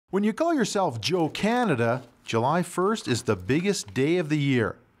When you call yourself Joe Canada, July 1st is the biggest day of the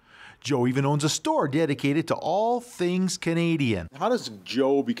year. Joe even owns a store dedicated to all things Canadian. How does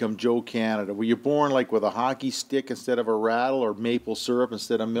Joe become Joe Canada? Were you born like with a hockey stick instead of a rattle, or maple syrup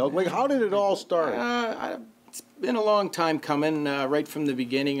instead of milk? Like, how did it all start? It's been a long time coming. Right from the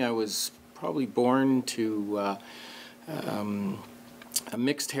beginning, I was probably born to a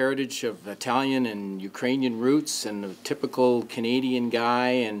mixed heritage of Italian and Ukrainian roots and a typical Canadian guy,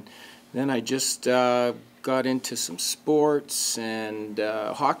 and then I just got into some sports, and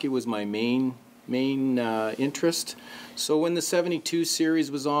hockey was my main interest. So when the 72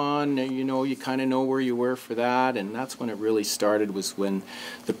 series was on, you kind of know where you were for that, and that's when it really started, was when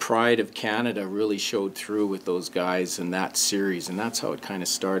the pride of Canada really showed through with those guys in that series, and that's how it kind of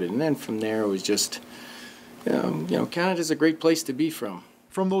started. And then from there it was just, Canada's a great place to be from.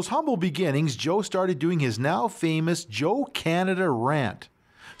 From those humble beginnings, Joe started doing his now famous Joe Canada rant.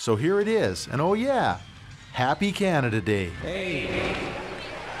 So here it is, and oh yeah, Happy Canada Day. Hey,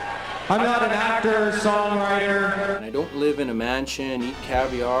 I'm not an actor, songwriter. And I don't live in a mansion, eat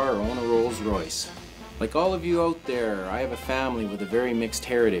caviar, or own a Rolls Royce. Like all of you out there, I have a family with a very mixed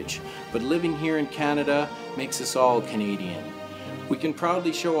heritage, but living here in Canada makes us all Canadian. We can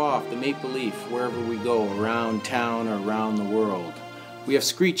proudly show off the maple leaf wherever we go, around town or around the world. We have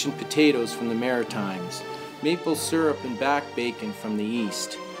screeching potatoes from the Maritimes, maple syrup and back bacon from the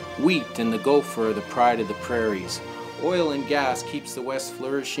east. Wheat and the gopher are the pride of the prairies. Oil and gas keeps the west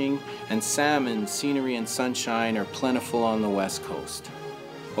flourishing, and salmon, scenery, and sunshine are plentiful on the west coast.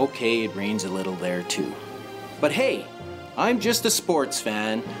 Okay, it rains a little there too. But hey, I'm just a sports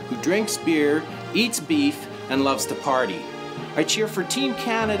fan who drinks beer, eats beef, and loves to party. I cheer for Team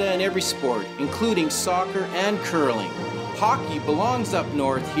Canada in every sport, including soccer and curling. Hockey belongs up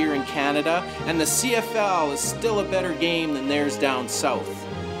north here in Canada, and the CFL is still a better game than theirs down south.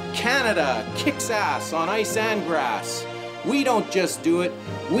 Canada kicks ass on ice and grass. We don't just do it,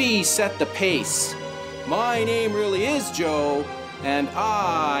 we set the pace. My name really is Joe, and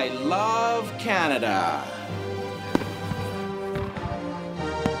I love Canada.